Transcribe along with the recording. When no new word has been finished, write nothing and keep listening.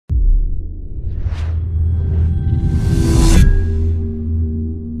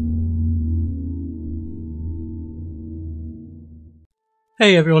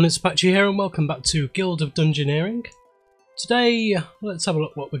Hey everyone, it's Apache here and welcome back to Guild of Dungeoneering. Today, let's have a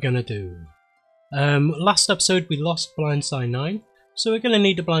look what we're going to do. Last episode we lost Blindside 9, so we're going to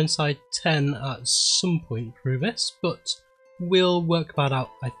need a Blindside 10 at some point through this, but we'll work that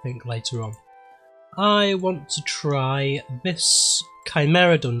out I think later on. I want to try this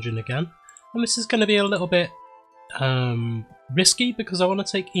Chimera dungeon again, and this is going to be a little bit risky because I want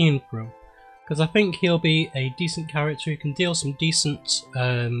to take Ian through. Because I think he'll be a decent character who can deal some decent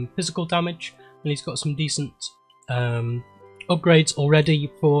physical damage, and he's got some decent upgrades already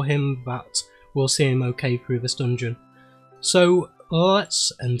for him that will see him okay through this dungeon. So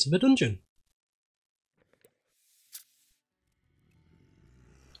let's enter the dungeon.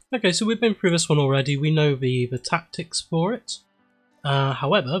 Okay, so we've been through this one already, we know the tactics for it.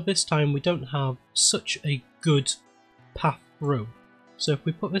 However, this time we don't have such a good path through. So if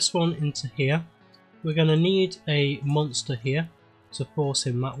we put this one into here, we're going to need a monster here to force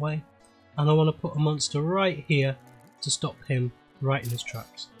him that way. And I want to put a monster right here to stop him right in his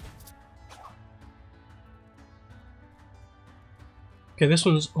tracks. Okay, this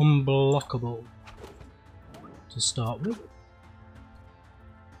one's unblockable to start with.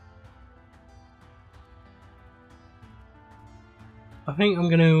 I think I'm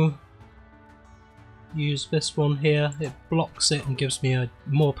going to use this one here. It blocks it and gives me a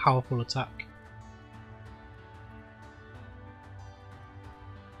more powerful attack.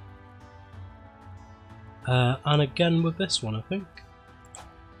 And again with this one I think.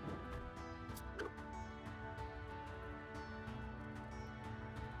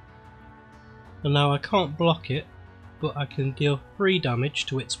 And now I can't block it, but I can deal 3 damage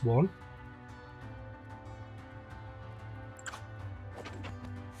to its 1.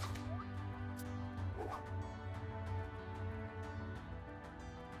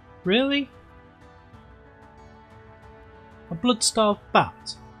 Really? A blood-starved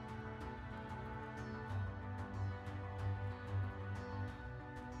bat?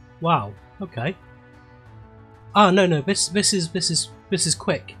 Wow. Okay. Ah, no, this is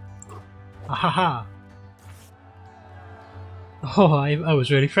quick. Ahaha. Oh, I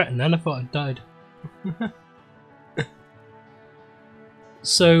was really threatened then. I thought I'd died.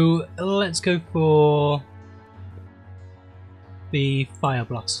 So let's go for the fire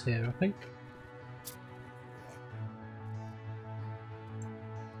blast here, I think.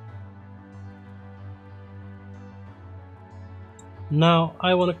 Now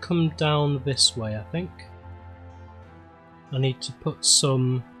I want to come down this way, I think. I need to put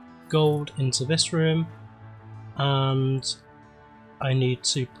some gold into this room, and I need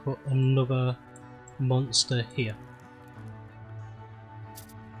to put another monster here.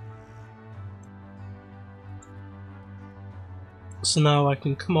 So now I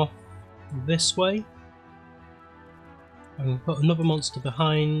can come off this way, I can put another monster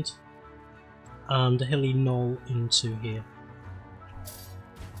behind, and a hilly knoll into here.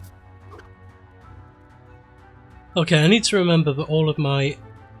 Okay, I need to remember that all of my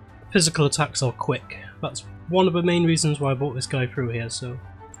physical attacks are quick. That's one of the main reasons why I brought this guy through here, so...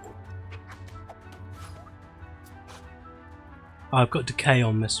 I've got decay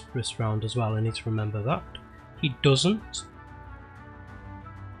on this round as well, I need to remember that. He doesn't.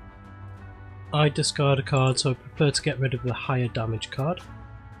 I discard a card, so I prefer to get rid of the higher damage card.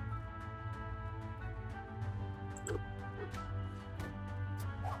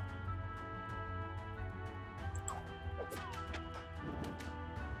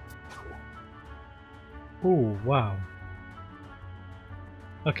 Oh, wow.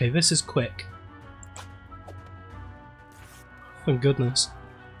 Okay, this is quick. Thank goodness.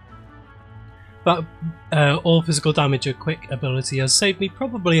 That all physical damage or quick ability has saved me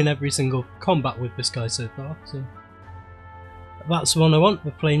probably in every single combat with this guy so far. So that's the one I want,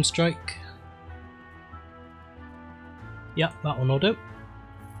 the Flame Strike. Yeah, that one will do.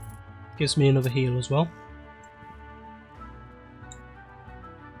 Gives me another heal as well.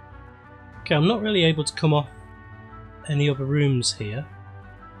 Okay, I'm not really able to come off any other rooms here.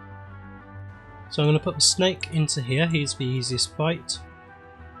 So I'm going to put the snake into here, he's the easiest fight.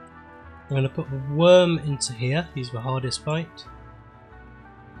 I'm going to put the worm into here, he's the hardest fight.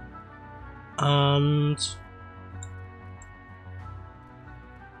 And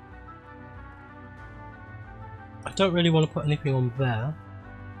I don't really want to put anything on there.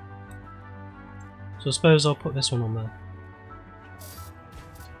 So I suppose I'll put this one on there.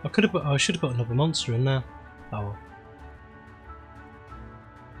 I should have put another monster in there. Oh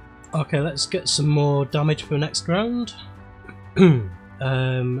well. Okay, let's get some more damage for the next round.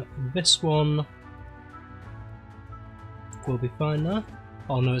 This one will be fine now.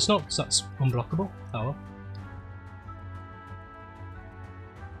 Oh no, it's not, because that's unblockable. Oh well.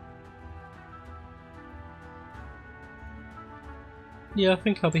 Yeah, I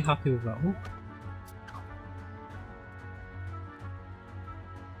think I'll be happy with that one.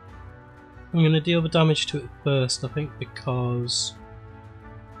 I'm going to deal the damage to it first, I think, because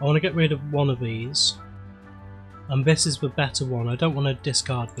I want to get rid of one of these. And this is the better one. I don't want to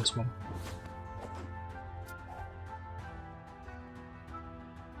discard this one.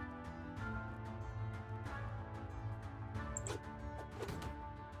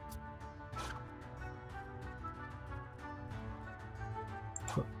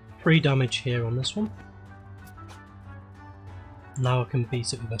 Put 3 damage here on this one. Now I can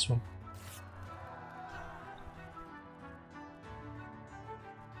beat it with this one.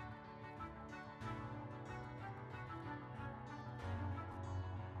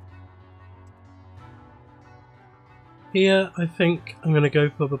 Here, I think I'm going to go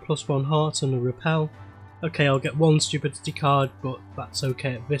for the +1 heart and the repel. Okay, I'll get 1 stupidity card, but that's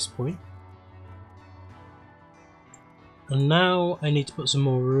okay at this point. And now I need to put some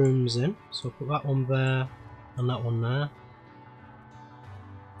more rooms in, so I'll put that one there and that one there.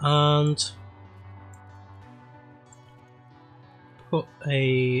 And put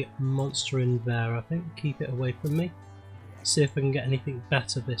a monster in there, I think. Keep it away from me. See if I can get anything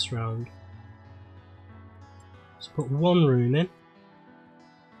better this round. So put 1 room in.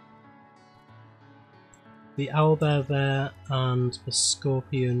 The owlbear there and the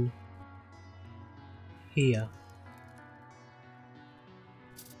scorpion here.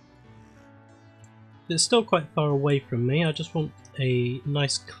 It's still quite far away from me, I just want a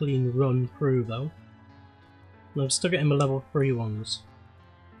nice clean run through though. And I've still getting my level 3 ones.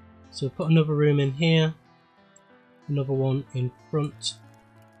 So put another room in here, another one in front.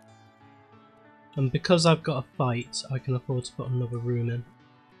 And because I've got a fight, I can afford to put another room in.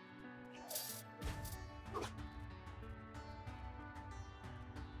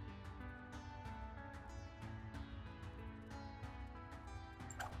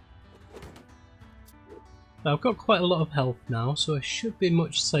 Now, I've got quite a lot of health now, so I should be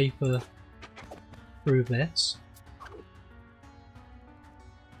much safer through this.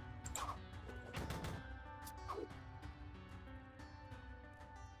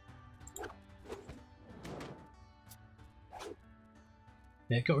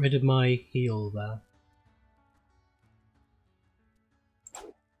 Yeah, got rid of my heal there.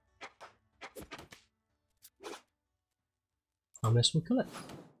 And this will kill it.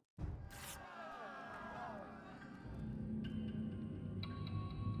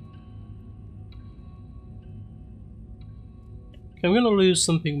 Okay, I'm going to lose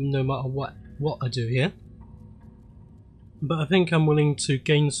something no matter what I do here. But I think I'm willing to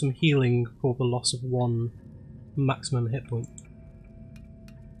gain some healing for the loss of 1 maximum hit point.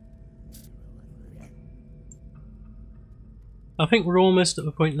 I think we're almost at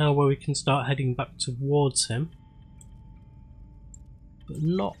the point now where we can start heading back towards him. But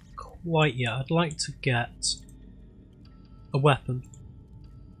not quite yet. I'd like to get a weapon.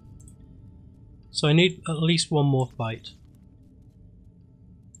 So I need at least 1 more fight.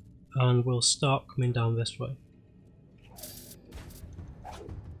 And we'll start coming down this way.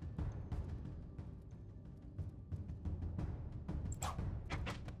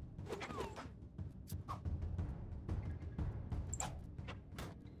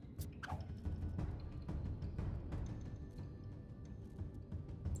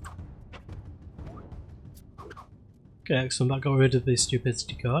 Okay, excellent, that got rid of the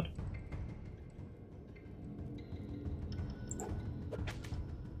stupidity card.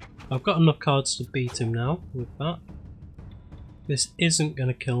 I've got enough cards to beat him now with that. This isn't going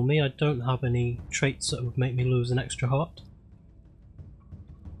to kill me, I don't have any traits that would make me lose an extra heart.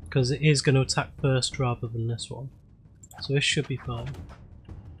 Because it is going to attack first rather than this one. So this should be fine.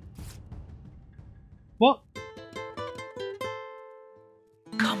 What?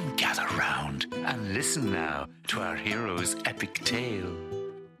 Come gather round and listen now to our hero's epic tale.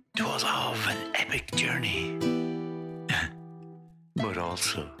 'Twas of an epic journey, but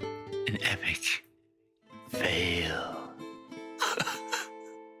also an epic fail.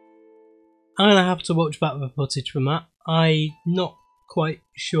 I'm going to have to watch back the footage from that. I'm not quite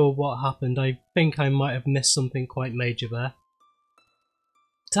sure what happened. I think I might have missed something quite major there.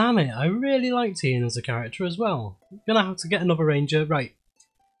 Damn it, I really liked Ian as a character as well. I'm going to have to get another ranger. Right.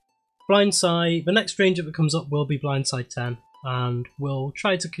 Blindside, the next ranger that comes up will be Blindside 10, and we'll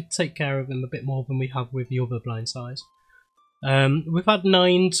try to take care of him a bit more than we have with the other Blindsides. We've had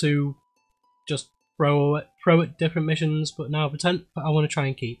 9 to just throw at different missions, but now the 10th I want to try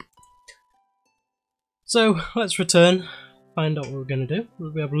and keep. So let's return, find out what we're going to do.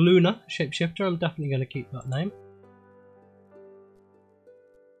 We have Luna, Shapeshifter, I'm definitely going to keep that name.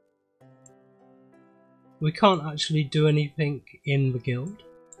 We can't actually do anything in the guild,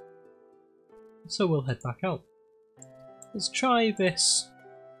 so we'll head back out. Let's try this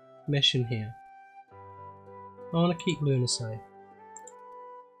mission here. I want to keep Luna safe.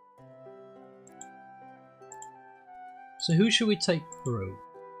 So who should we take through?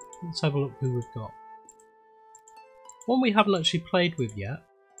 Let's have a look who we've got. One we haven't actually played with yet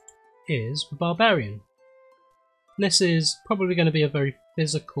is the Barbarian. This is probably going to be a very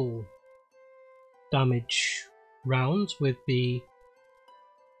physical damage round with the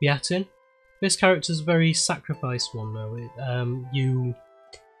Atin. This character is a very sacrificed one though. You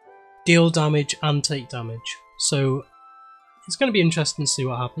deal damage and take damage, so it's going to be interesting to see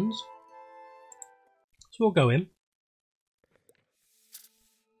what happens. So we'll go in.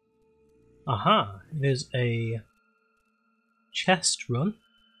 Aha! It is a chest run,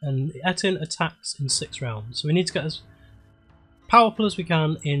 and Atin attacks in 6 rounds. So we need to get as powerful as we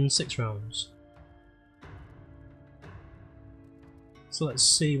can in 6 rounds. So let's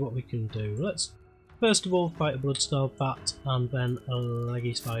see what we can do. Let's first of all fight a blood-starved bat and then a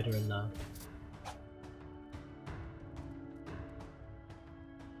leggy spider in there.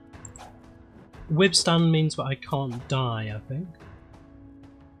 Withstand means that I can't die, I think.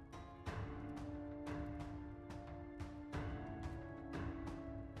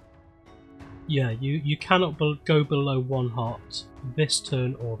 Yeah, you cannot go below 1 heart this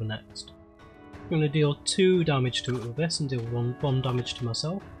turn or the next. I'm going to deal 2 damage to it with this and deal 1 damage to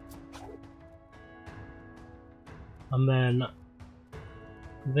myself. And then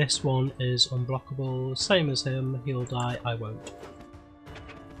this one is unblockable, same as him, he'll die, I won't.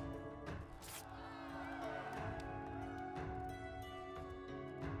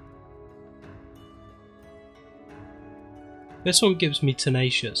 This one gives me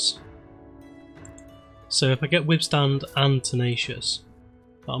Tenacious. So if I get Withstand and Tenacious,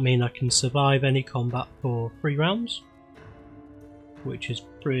 that'll mean I can survive any combat for 3 rounds, which is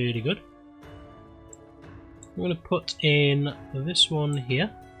pretty good. I'm going to put in this one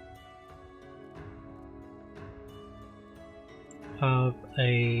here. Have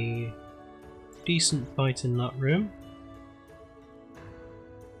a decent fight in that room.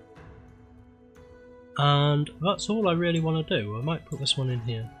 And that's all I really want to do. I might put this one in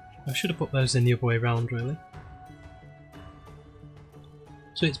here. I should have put those in the other way around, really.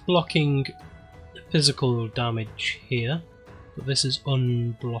 So it's blocking physical damage here, but this is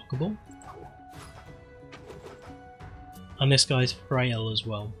unblockable. And this guy's frail as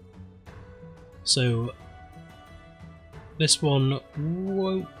well. So this one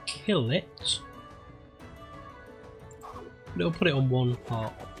won't kill it, but it'll put it on 1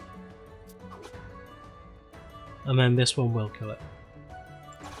 heart. And then this one will kill it.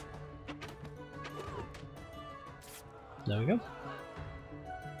 There we go.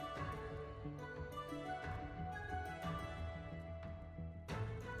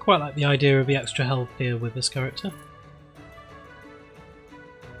 Quite like the idea of the extra health here with this character.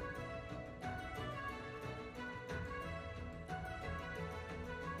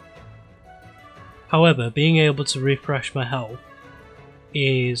 However, being able to refresh my health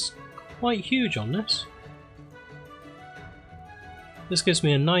is quite huge on this. This gives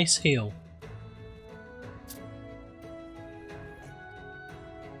me a nice heal.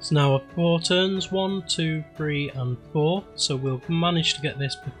 So now 4 turns, 1, 2, 3 and 4, so we'll manage to get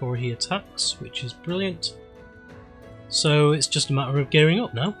this before he attacks, which is brilliant. So it's just a matter of gearing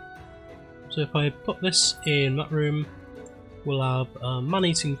up now. So if I put this in that room, we'll have a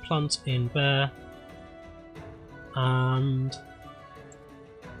man-eating plant in there, and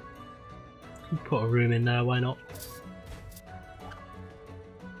put a room in there, why not?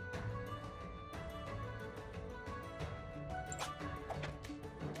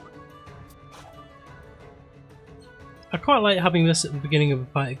 I quite like having this at the beginning of a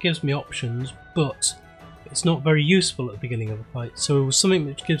fight. It gives me options, but it's not very useful at the beginning of a fight. So something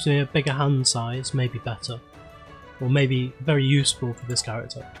which gives me a bigger hand size may be better, or maybe very useful for this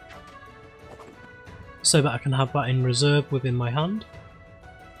character, so that I can have that in reserve within my hand.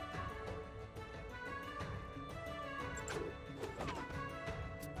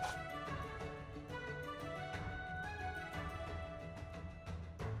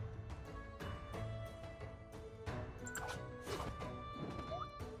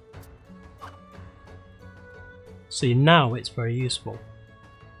 See, now it's very useful.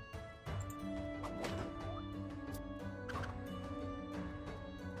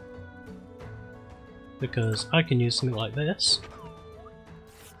 Because I can use something like this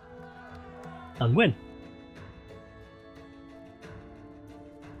and win.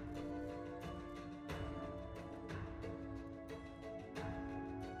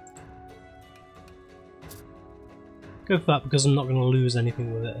 Go for that because I'm not going to lose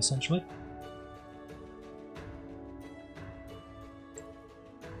anything with it, essentially.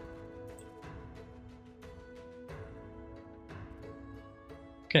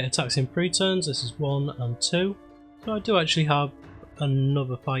 Okay, attacks in 3 turns. This is 1 and 2. So I do actually have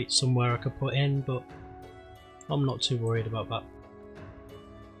another fight somewhere I could put in, but I'm not too worried about that.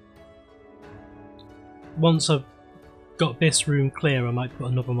 Once I've got this room clear, I might put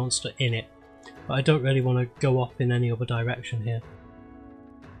another monster in it, but I don't really want to go off in any other direction here.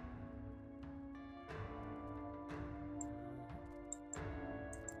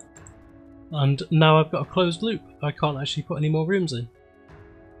 And now I've got a closed loop. I can't actually put any more rooms in.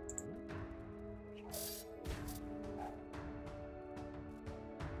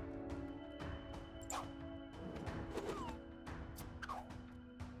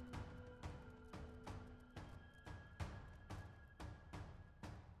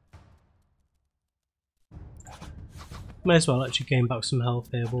 May as well actually gain back some health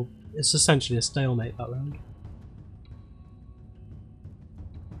here. Well, it's essentially a stalemate that round.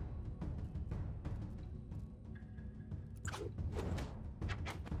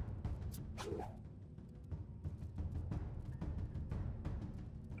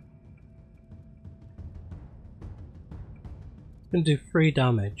 Gonna do 3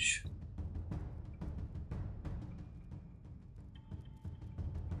 damage.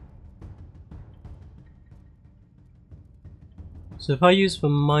 So if I use the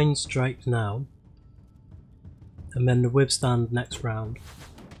Mind Strike now, and then the Withstand next round,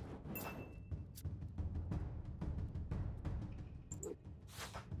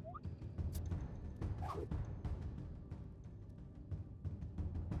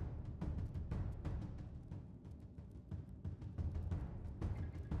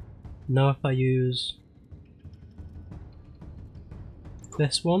 now if I use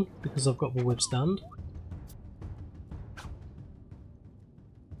this one, because I've got the Withstand,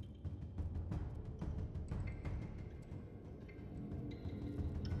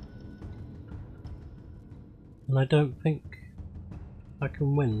 and I don't think I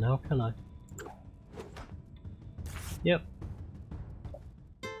can win now, can I? Yep.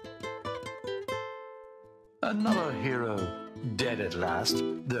 Another hero dead at last.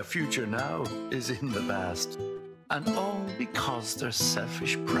 Their future now is in the past. And all because their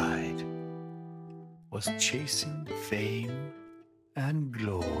selfish pride was chasing fame and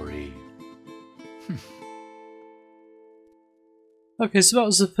glory. Okay, so that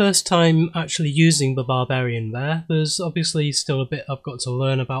was the first time actually using the Barbarian there. There's obviously still a bit I've got to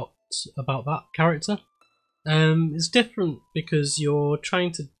learn about that character. It's different because you're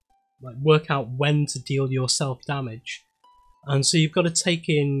trying to work out when to deal yourself damage, and so you've got to take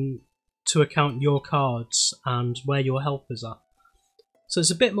into account your cards and where your health is at. So it's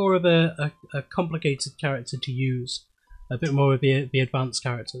a bit more of a complicated character to use, a bit more of the advanced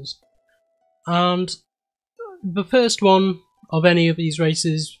characters. And the first one of any of these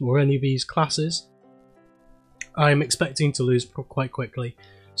races or any of these classes, I'm expecting to lose quite quickly.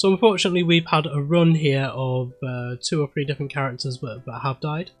 So unfortunately we've had a run here of 2 or 3 different characters that have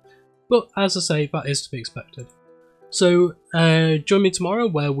died, but as I say, that is to be expected. So join me tomorrow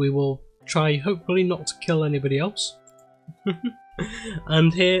where we will try hopefully not to kill anybody else.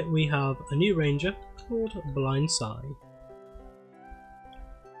 And here we have a new ranger called Blindside.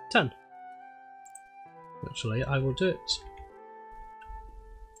 10. Actually, I will do it.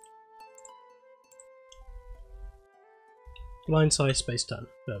 Blindside space 10.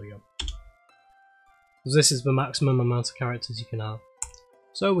 There we go. This is the maximum amount of characters you can have.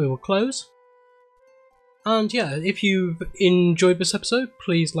 So we will close. And yeah, if you've enjoyed this episode,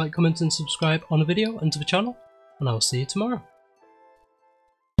 please like, comment and subscribe on the video and to the channel. And I will see you tomorrow.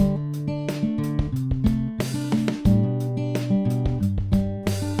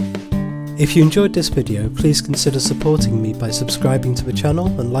 If you enjoyed this video, please consider supporting me by subscribing to the channel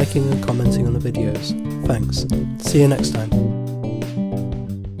and liking and commenting on the videos. Thanks. See you next time.